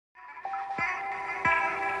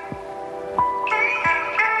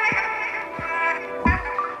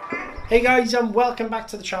Hey guys, and welcome back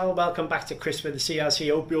to the channel. Welcome back to Chris with the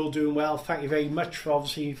CRC. Hope you're all doing well. Thank you very much for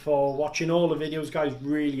watching all the videos, guys.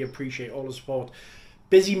 Really appreciate all the support.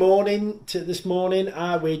 Busy morning this morning.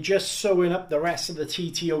 We're just sewing up the rest of the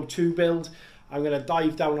TT02 build. I'm going to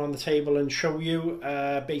dive down on the table and show you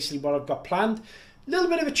basically what I've got planned. A little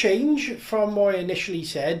bit of a change from what I initially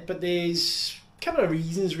said, but there's a couple of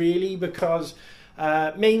reasons really, because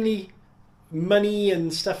mainly money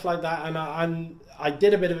and stuff like that, and I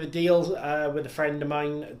did a bit of a deal with a friend of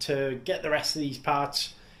mine to get the rest of these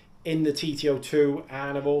parts in the TT02,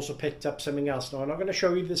 and I've also picked up something else. Now I'm not going to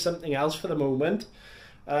show you there's something else for the moment,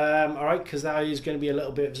 alright, because that is going to be a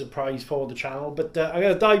little bit of a surprise for the channel, but I'm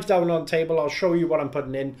going to dive down on the table. I'll show you what I'm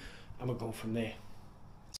putting in and we'll go from there.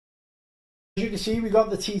 As you can see, we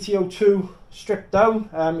got the TT02 stripped down.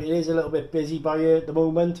 It is a little bit busy by here at the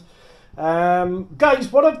moment.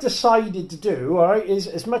 Guys, what I've decided to do, alright, is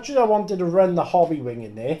as much as I wanted to run the hobby wing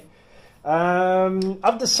in there,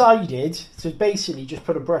 I've decided to basically just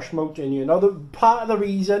put a brush motor in here. Now, part of the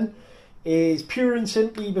reason is pure and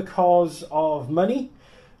simply because of money.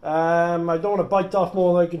 I don't want to bite off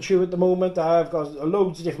more than I can chew at the moment. I've got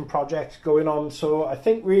loads of different projects going on, so I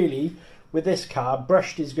think really with this car,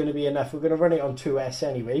 brushed is going to be enough. We're going to run it on 2S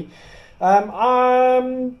anyway.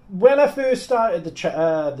 When I first started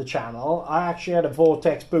the channel, I actually had a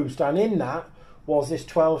Vortex boost, and in that was this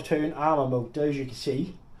 12-turn armour motor, as you can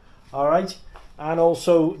see, alright, and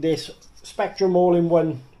also this Spectrum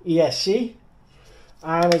all-in-one ESC,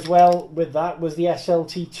 and as well with that was the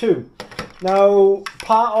SLT2. Now,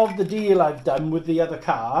 part of the deal I've done with the other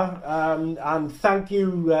car, and thank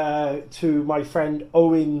you to my friend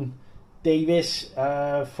Owen Davis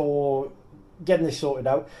for getting this sorted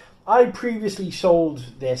out. I previously sold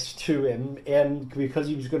this to him because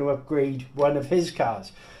he was going to upgrade one of his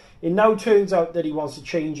cars. It now turns out that he wants to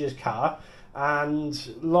change his car, and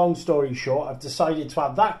long story short, I've decided to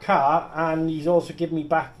have that car, and he's also given me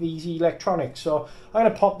back these electronics. So I'm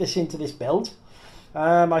going to pop this into this build.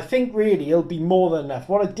 I think really it'll be more than enough.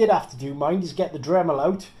 What I did have to do, mind, is get the Dremel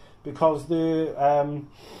out, because the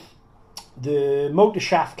motor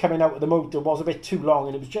shaft coming out of the motor was a bit too long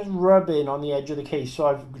and it was just rubbing on the edge of the case, so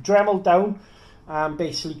I've dremeled down and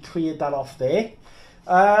basically cleared that off there.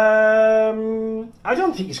 I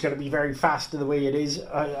don't think it's going to be very fast the way it is.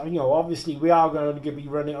 You know, obviously we are going to be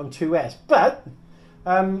running on 2S, but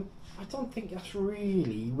I don't think that's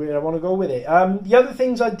really where I want to go with it. The other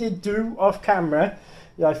things I did do off camera,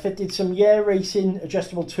 I fitted some Racing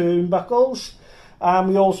adjustable turnbuckles.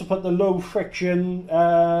 We also put the low friction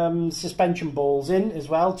suspension balls in as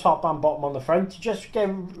well, top and bottom on the front, to just get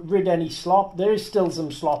rid of any slop. There is still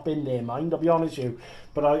some slop in there, mind, I'll be honest with you,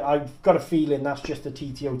 but I've got a feeling that's just the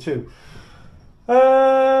TT02.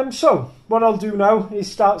 So what I'll do now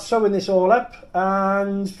is start sewing this all up,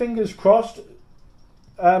 and fingers crossed,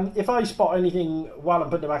 if I spot anything while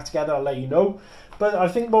I'm putting it back together, I'll let you know. But I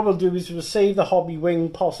think what we'll do is we'll save the hobby wing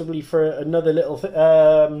possibly for another little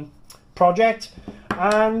project,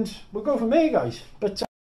 and we'll go from there, guys. But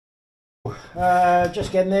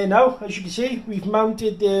just getting there now. As you can see, we've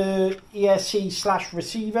mounted the ESC /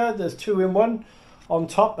 receiver. There's 2-in-1 on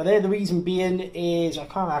top, but there, the reason being is I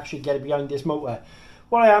can't actually get it behind this motor.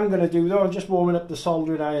 What I am going to do though, I'm just warming up the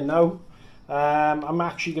soldering iron now. I'm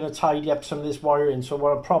actually going to tidy up some of this wiring, so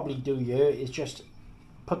what I'll probably do here is just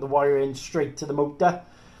put the wire in straight to the motor,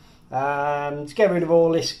 to get rid of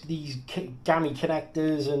all these gammy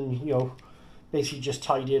connectors, and you know, basically just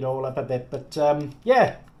tidy it all up a bit. But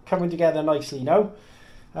yeah, coming together nicely now.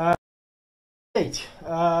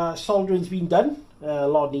 Soldering's been done, a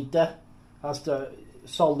lot neater. Has to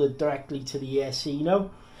soldered directly to the ESC now.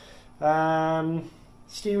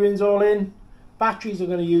 Steering's all in. Batteries are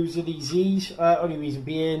going to use are these Z's. Only reason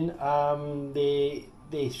being,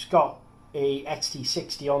 they've got a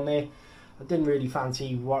XT60 on there. I didn't really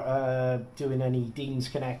fancy doing any Dean's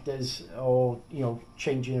connectors, or you know,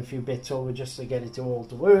 changing a few bits over just to get it all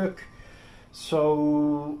to work.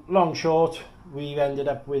 So long short, we've ended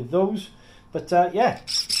up with those. But yeah,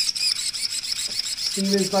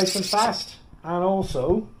 steering's nice and fast, and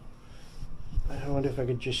also I wonder if I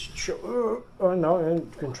could just show. Oh no, I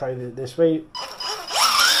can try it this way.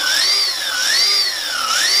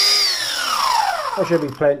 There should be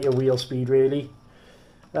plenty of wheel speed really.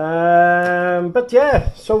 But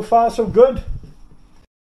yeah, so far so good.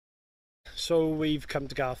 So we've come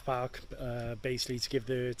to Garth Park basically to give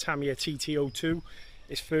the Tamiya TT02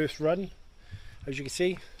 its first run. As you can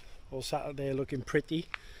see, all sat out there looking pretty.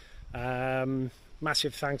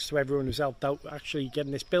 Massive thanks to everyone who's helped out actually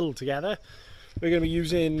getting this build together. We're going to be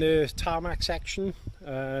using the tarmac section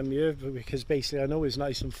here, because basically I know it's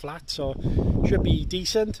nice and flat, so should be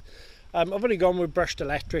decent. I've only gone with brushed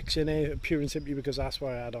electrics in here, pure and simply because that's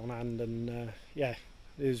what I had on hand, and yeah,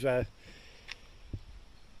 it was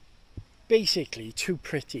basically too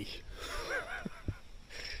pretty.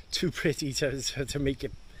 Too pretty to make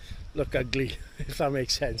it look ugly, if that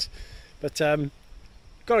makes sense. But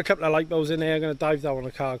got a couple of light bulbs in there. I'm going to dive down on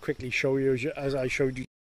the car, quickly show you as I showed you.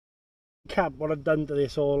 Cap, what I've done to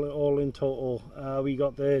this all in total. We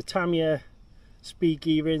got the Tamiya speed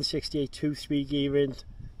gearing, 68 tooth speed gearing,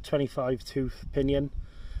 25 tooth pinion,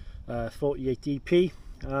 48 DP.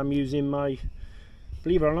 I'm using my,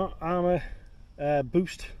 believe it or not, Armour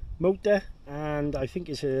boost motor, and I think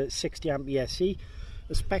it's a 60 amp ESC,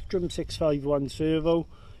 a Spectrum 651 servo,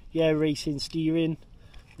 racing steering,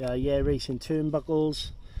 racing turnbuckles,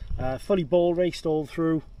 fully ball raced all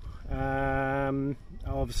through.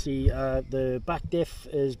 Obviously the back diff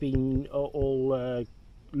has been all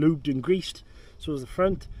lubed and greased, so is the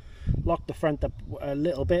front. Locked the front up a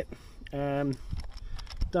little bit, done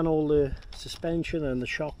all the suspension and the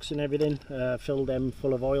shocks and everything, filled them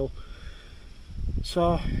full of oil.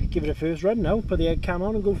 So give it a first run now, put the head cam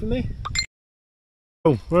on and go from there.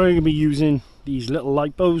 So we're going to be using these little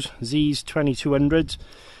light bulbs, these 2200s.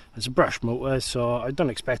 It's a brush motor, so I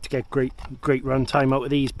don't expect to get great run time out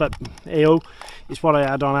of these, but AO, it's what I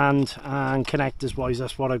had on hand, and connectors wise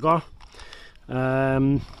that's what I got.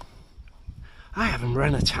 I haven't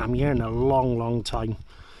run a Tamiya in a long time,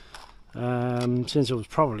 since I was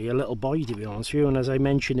probably a little boy, to be honest with you. And as I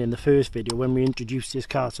mentioned in the first video when we introduced this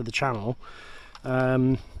car to the channel,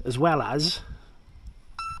 as well as,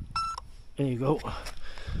 there you go,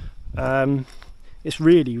 this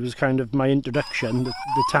really was kind of my introduction, the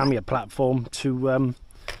Tamiya platform, to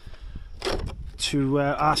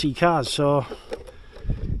RC cars. So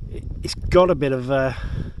it's got a bit of a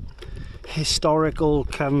historical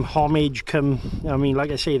homage, I mean,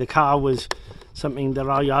 like I say, the car was something that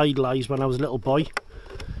I idolised when I was a little boy,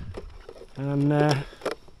 and I'd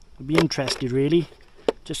be interested really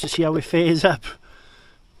just to see how it fares up.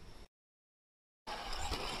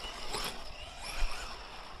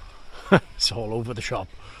 It's all over the shop.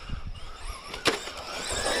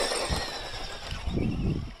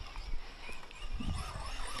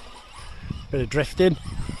 Bit of drifting.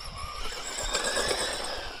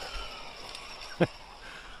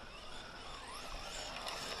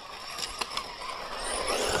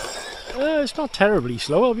 It's not terribly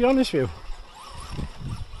slow, I'll be honest with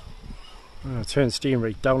you. I'll turn steam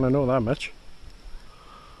rate down, I know that much.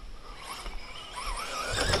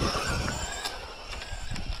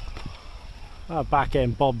 That back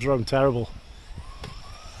end bobs around terrible.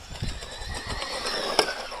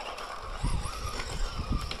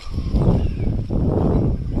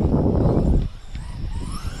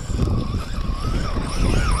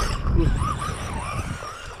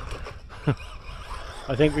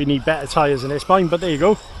 I think we need better tyres than this mine, but there you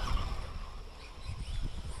go.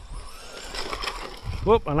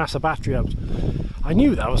 Whoop, and that's the battery out. I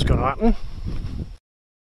knew that was going to happen.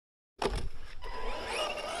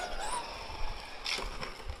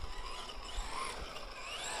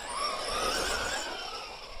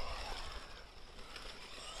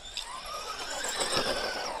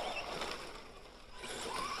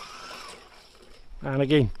 And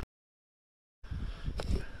again,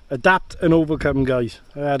 adapt and overcome, guys.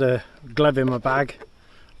 I had a glove in my bag.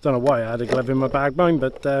 Don't know why I had a glove in my bag, mine,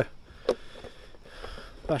 but that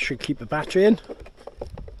should keep the battery in.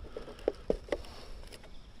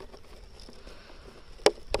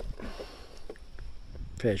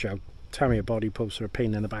 Fair shout. Tamiya body posts are a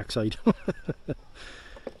pain in the backside.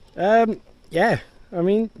 Yeah, I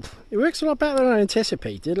mean, it works a lot better than I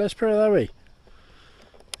anticipated, let's put it that way.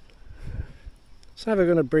 It's never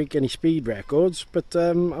going to break any speed records, but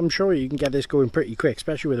I'm sure you can get this going pretty quick,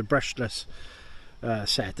 especially with a brushless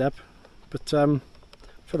setup. But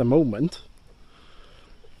for the moment,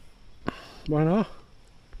 why not?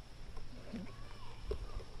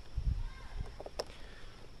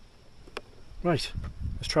 Right,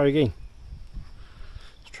 let's try again.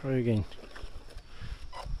 Let's try again.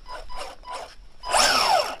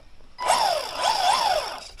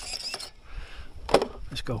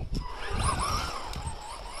 Let's go.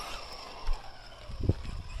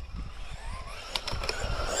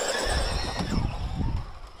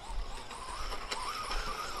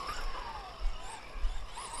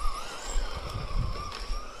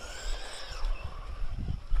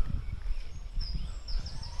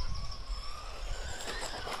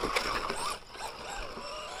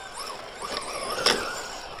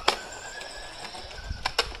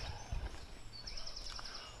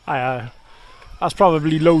 That's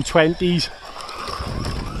probably low 20s.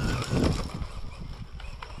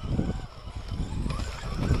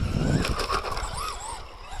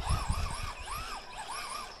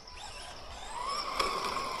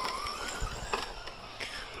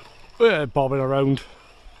 bobbing around.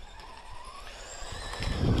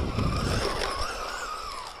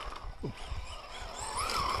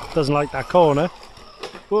 Doesn't like that corner.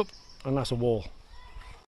 Whoop, and that's a wall.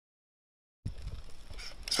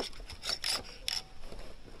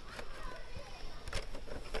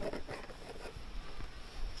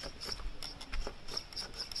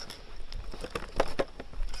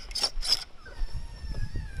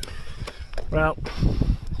 Well,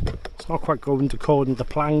 it's not quite going according to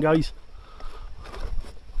plan, guys.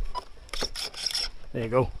 There you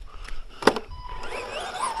go.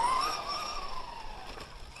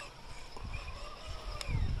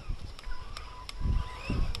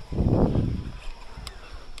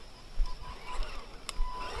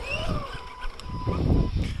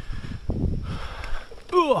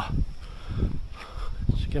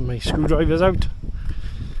 Just get my screwdrivers out.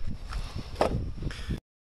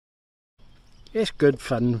 It's good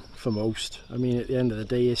fun for most. I mean, at the end of the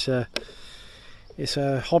day, it's a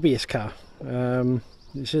hobbyist car.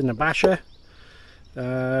 This isn't a basher.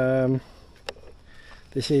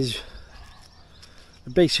 This is a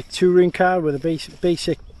basic touring car with a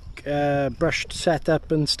basic brushed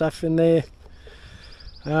setup and stuff in there.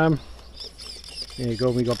 There you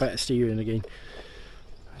go. We got better steering again.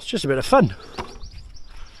 It's just a bit of fun.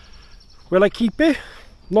 Will I keep it?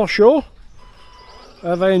 Not sure.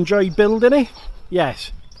 Have I enjoyed building it?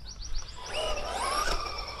 Yes.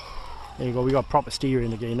 There you go, we got proper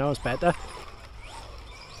steering again now, it's better.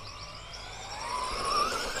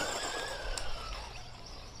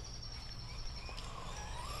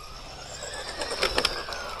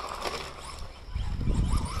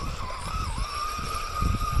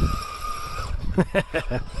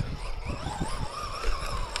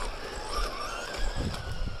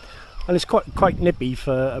 And it's quite nippy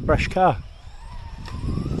for a brush car.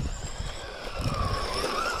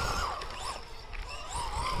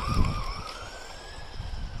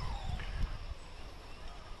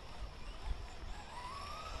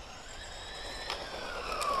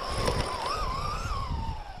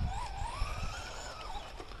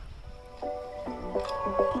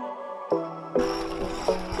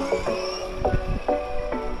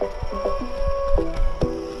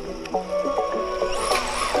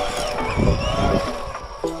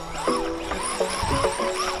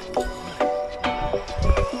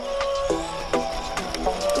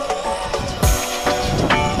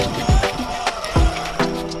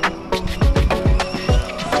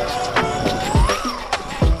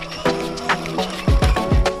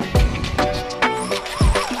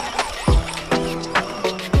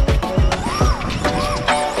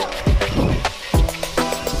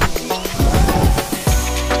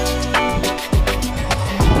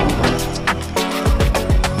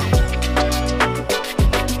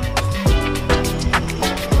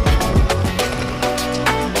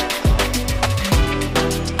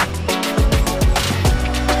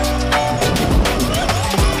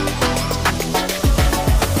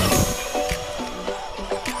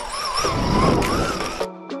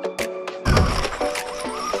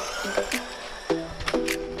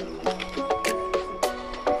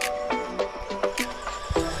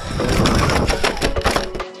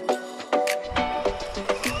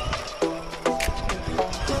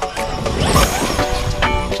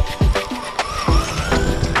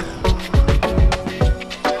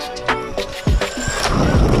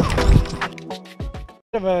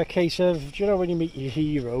 A case of, do you know, when you meet your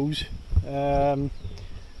heroes, they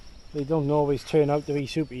don't always turn out to be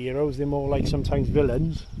superheroes, they're more like sometimes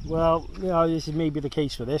villains. Well, you know, this is maybe the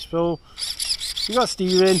case for this. So we got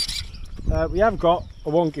steering, we have got a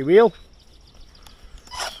wonky wheel,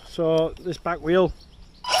 so this back wheel,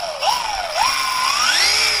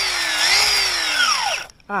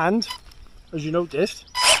 and as you noticed,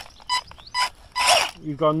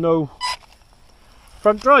 you've got no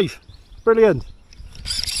front drive. Brilliant.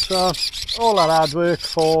 So all that hard work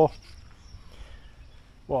for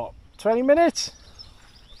what, 20 minutes,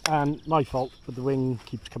 and my fault, but the wing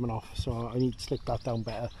keeps coming off, so I need to slick that down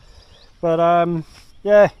better. But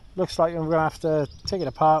yeah, looks like I'm gonna have to take it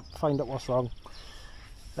apart, find out what's wrong.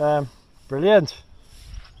 Brilliant.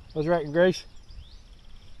 What do you reckon, Grace?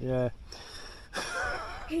 Yeah.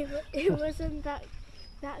 It wasn't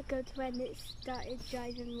that good when it started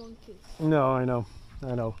driving wonky. No, I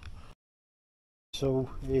know. So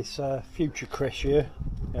it's future Chris here,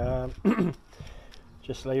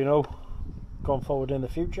 just to let you know, gone forward in the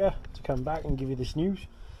future to come back and give you this news.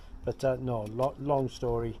 But no, long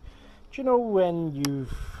story. Do you know when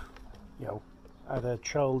you've, you know, had a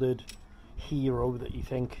childhood hero that you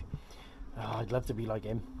think, oh, I'd love to be like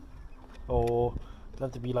him, or I'd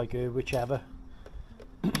love to be like her, whichever.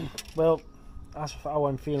 Well, that's how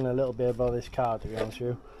I'm feeling a little bit about this car, to be honest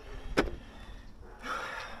with you.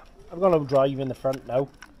 I've got no drive in the front now.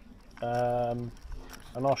 I'm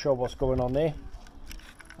not sure what's going on there.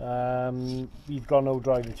 We've got no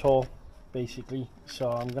drive at all, basically, so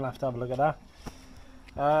I'm going to have a look at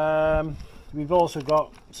that. We've also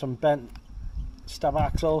got some bent stub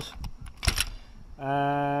axles,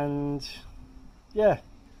 and yeah,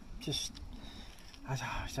 just I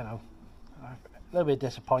don't know, a little bit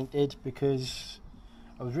disappointed because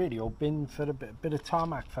I was really hoping for a bit of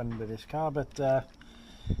tarmac fun with this car, but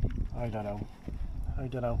I don't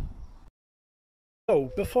know.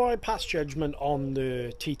 So before I pass judgment on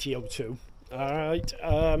the TT02, alright,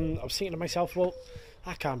 I was thinking to myself, well,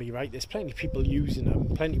 that can't be right. There's plenty of people using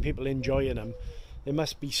them, plenty of people enjoying them. There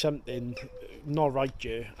must be something not right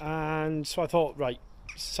here. And so I thought, right,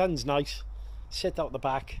 sun's nice, sit out the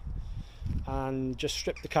back and just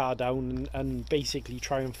strip the car down and basically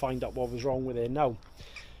try and find out what was wrong with it. Now,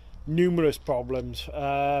 numerous problems,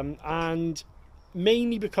 and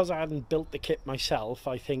mainly because I hadn't built the kit myself,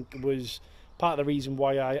 I think was part of the reason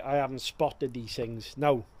why I haven't spotted these things.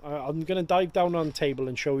 Now, I'm going to dive down on the table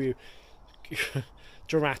and show you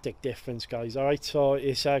dramatic difference, guys. Alright, so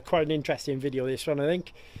it's quite an interesting video, this one, I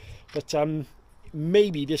think. But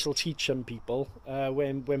maybe this will teach some people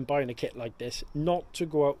when buying a kit like this not to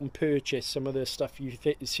go out and purchase some of the stuff you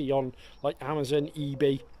see on like Amazon,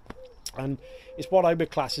 eBay, and it's what I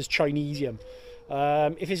would class as Chinesium.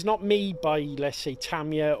 If it's not made by, let's say,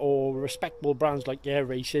 Tamiya or respectable brands like Air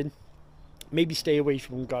Racing, maybe stay away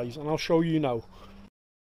from them, guys, and I'll show you now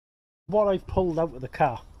what I've pulled out of the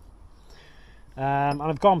car. And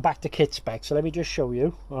I've gone back to kit spec, so let me just show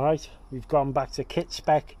you. Alright, we've gone back to kit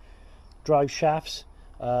spec drive shafts,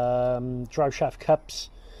 drive shaft cups.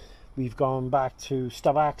 We've gone back to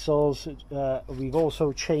stub axles. We've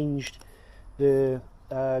also changed the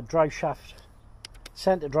drive shaft,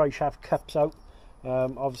 center drive shaft cups out.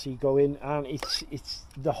 Obviously go in, and it's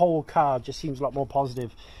the whole car just seems a lot more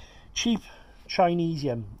positive. Cheap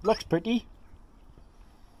Chinesium, looks pretty,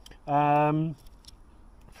 for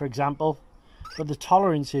example, but the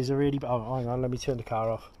tolerances are really, oh hang on, let me turn the car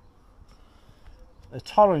off. The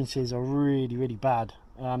tolerances are really bad.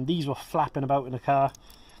 These were flapping about in the car.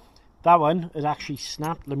 That one is actually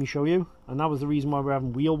snapped, let me show you, and that was the reason why we're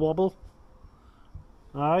having wheel wobble.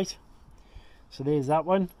 Alright, so there's that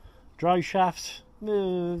one. Drive shafts,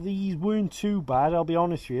 these weren't too bad, I'll be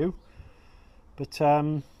honest with you, but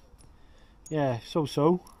yeah, so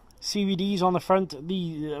CVDs on the front,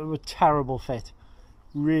 these were terrible fit,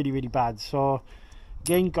 really bad. So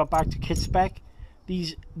again, got back to kit spec.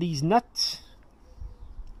 These nuts,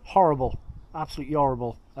 horrible, absolutely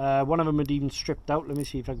horrible. One of them had even stripped out. Let me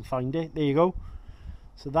see if I can find it. There you go.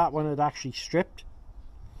 So that one had actually stripped.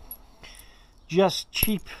 Just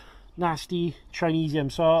cheap, nasty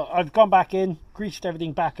Chinesium. So I've gone back in, greased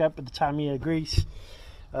everything back up with the Tamiya grease,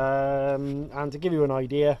 and to give you an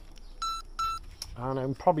idea, and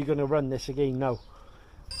I'm probably going to run this again now.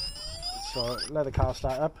 So let the car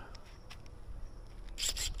start up.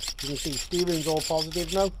 You can see steering's all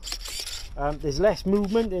positive now. There's less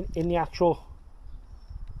movement in the actual,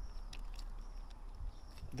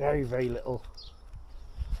 very little.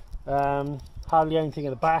 Hardly anything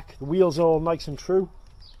at the back. The wheels are all nice and true.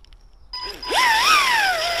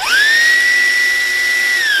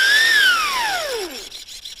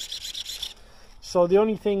 So the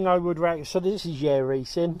only thing I would recommend, so this is Air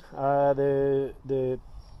Racing, the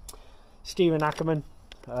steering Ackerman,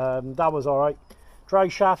 that was alright.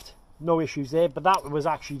 Drive shaft, no issues there, but that was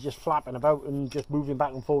actually just flapping about and just moving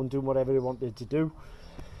back and forth and doing whatever they wanted to do.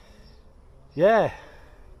 Yeah,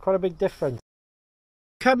 quite a big difference.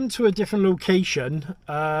 Come to a different location,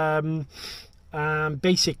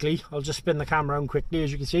 basically, I'll just spin the camera around quickly.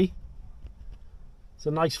 As you can see, it's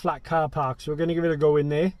a nice flat car park, so we're going to give it a go in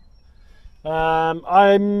there.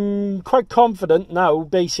 I'm quite confident now,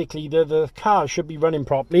 basically, that the car should be running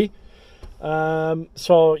properly.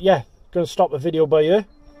 So yeah, going to stop the video by here.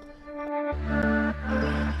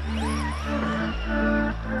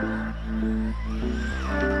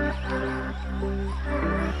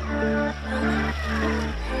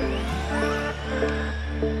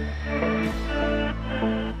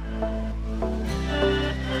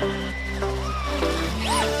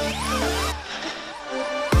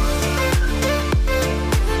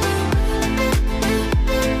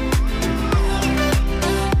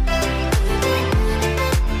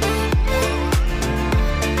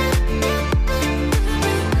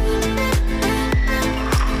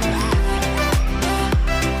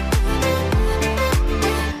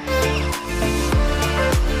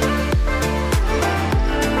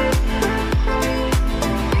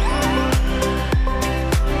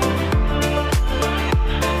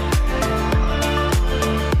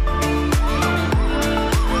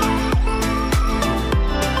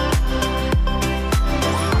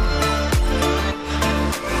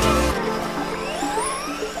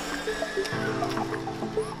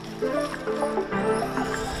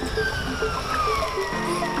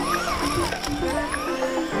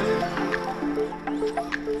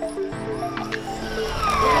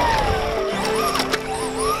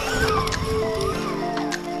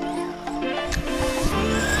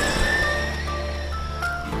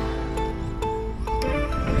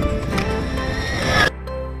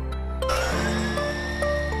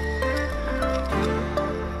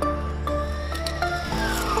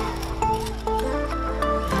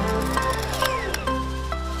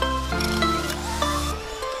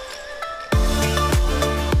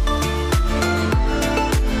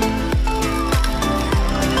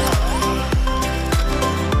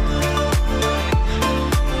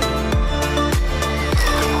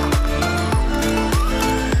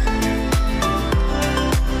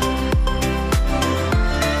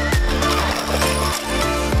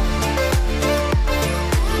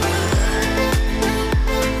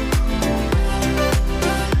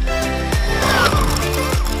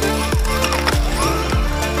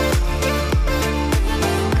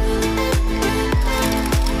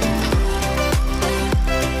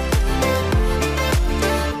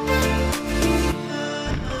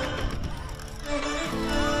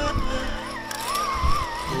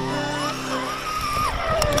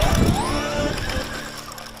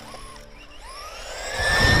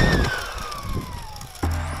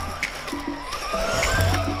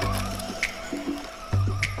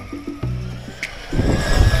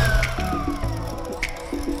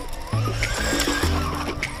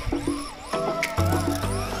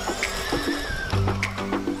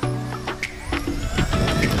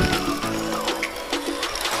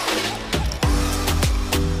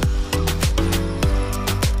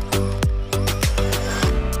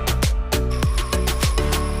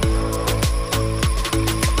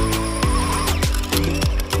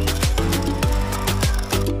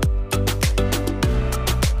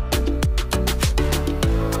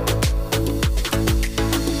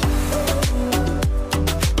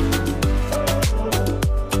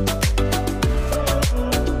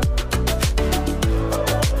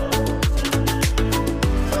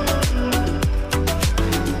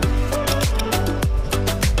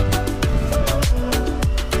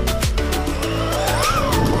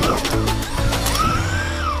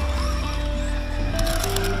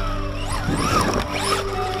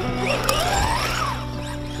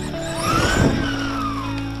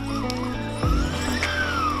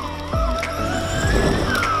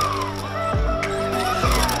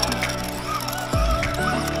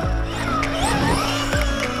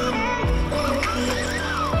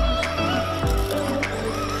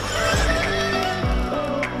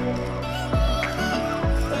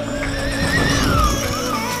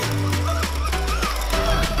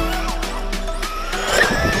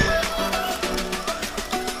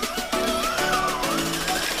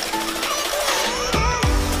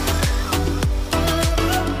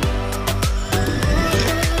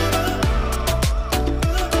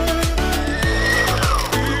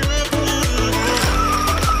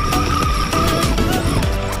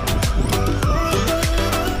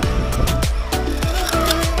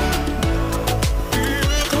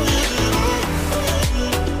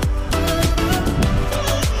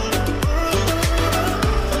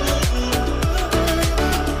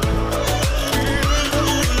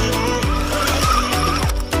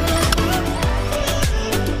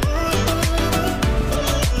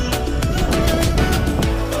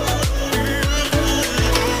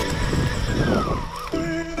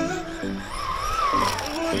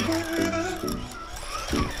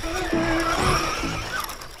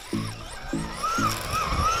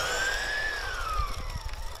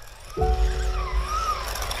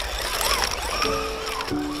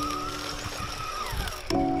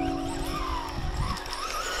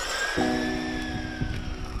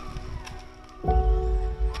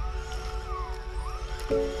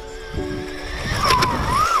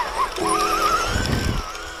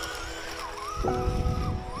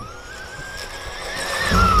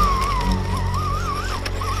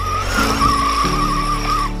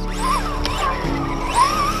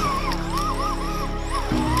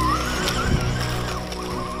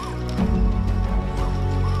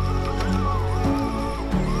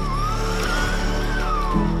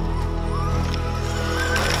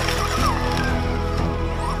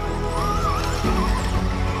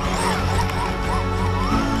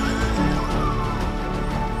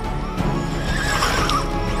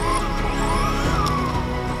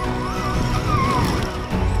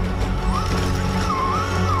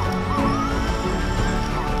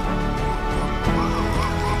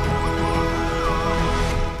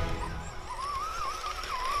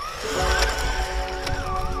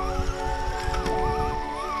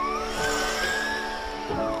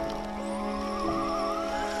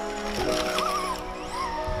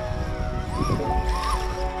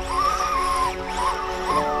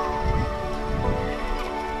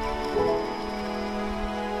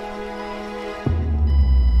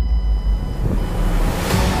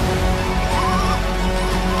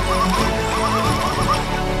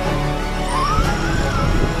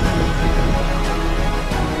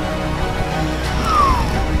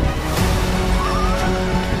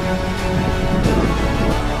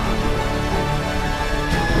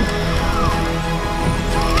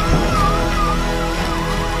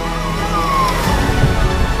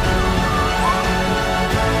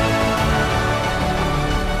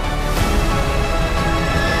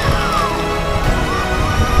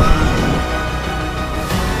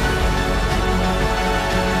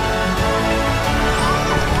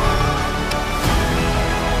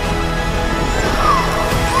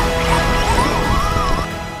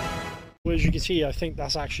 As you can see, I think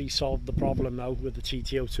that's actually solved the problem now with the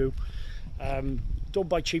TT02. Don't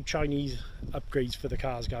buy cheap Chinese upgrades for the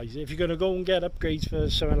cars, guys. If you're going to go and get upgrades for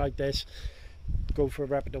something like this, go for a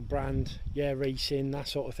reputable brand, yeah, racing, that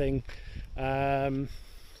sort of thing. And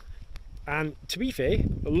to be fair,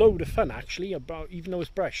 a load of fun actually, even though it's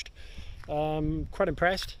brushed. Quite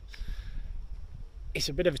impressed. It's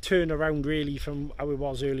a bit of a turnaround really from how it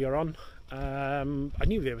was earlier on. I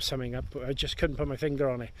knew there was something up, but I just couldn't put my finger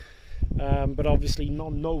on it. But obviously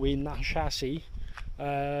not knowing that chassis,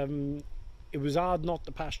 it was hard not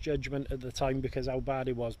to pass judgment at the time because how bad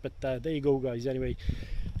it was. But there you go, guys. Anyway,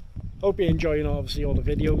 hope you're enjoying obviously all the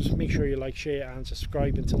videos. Make sure you like, share and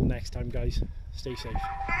subscribe. Until next time, guys, stay safe.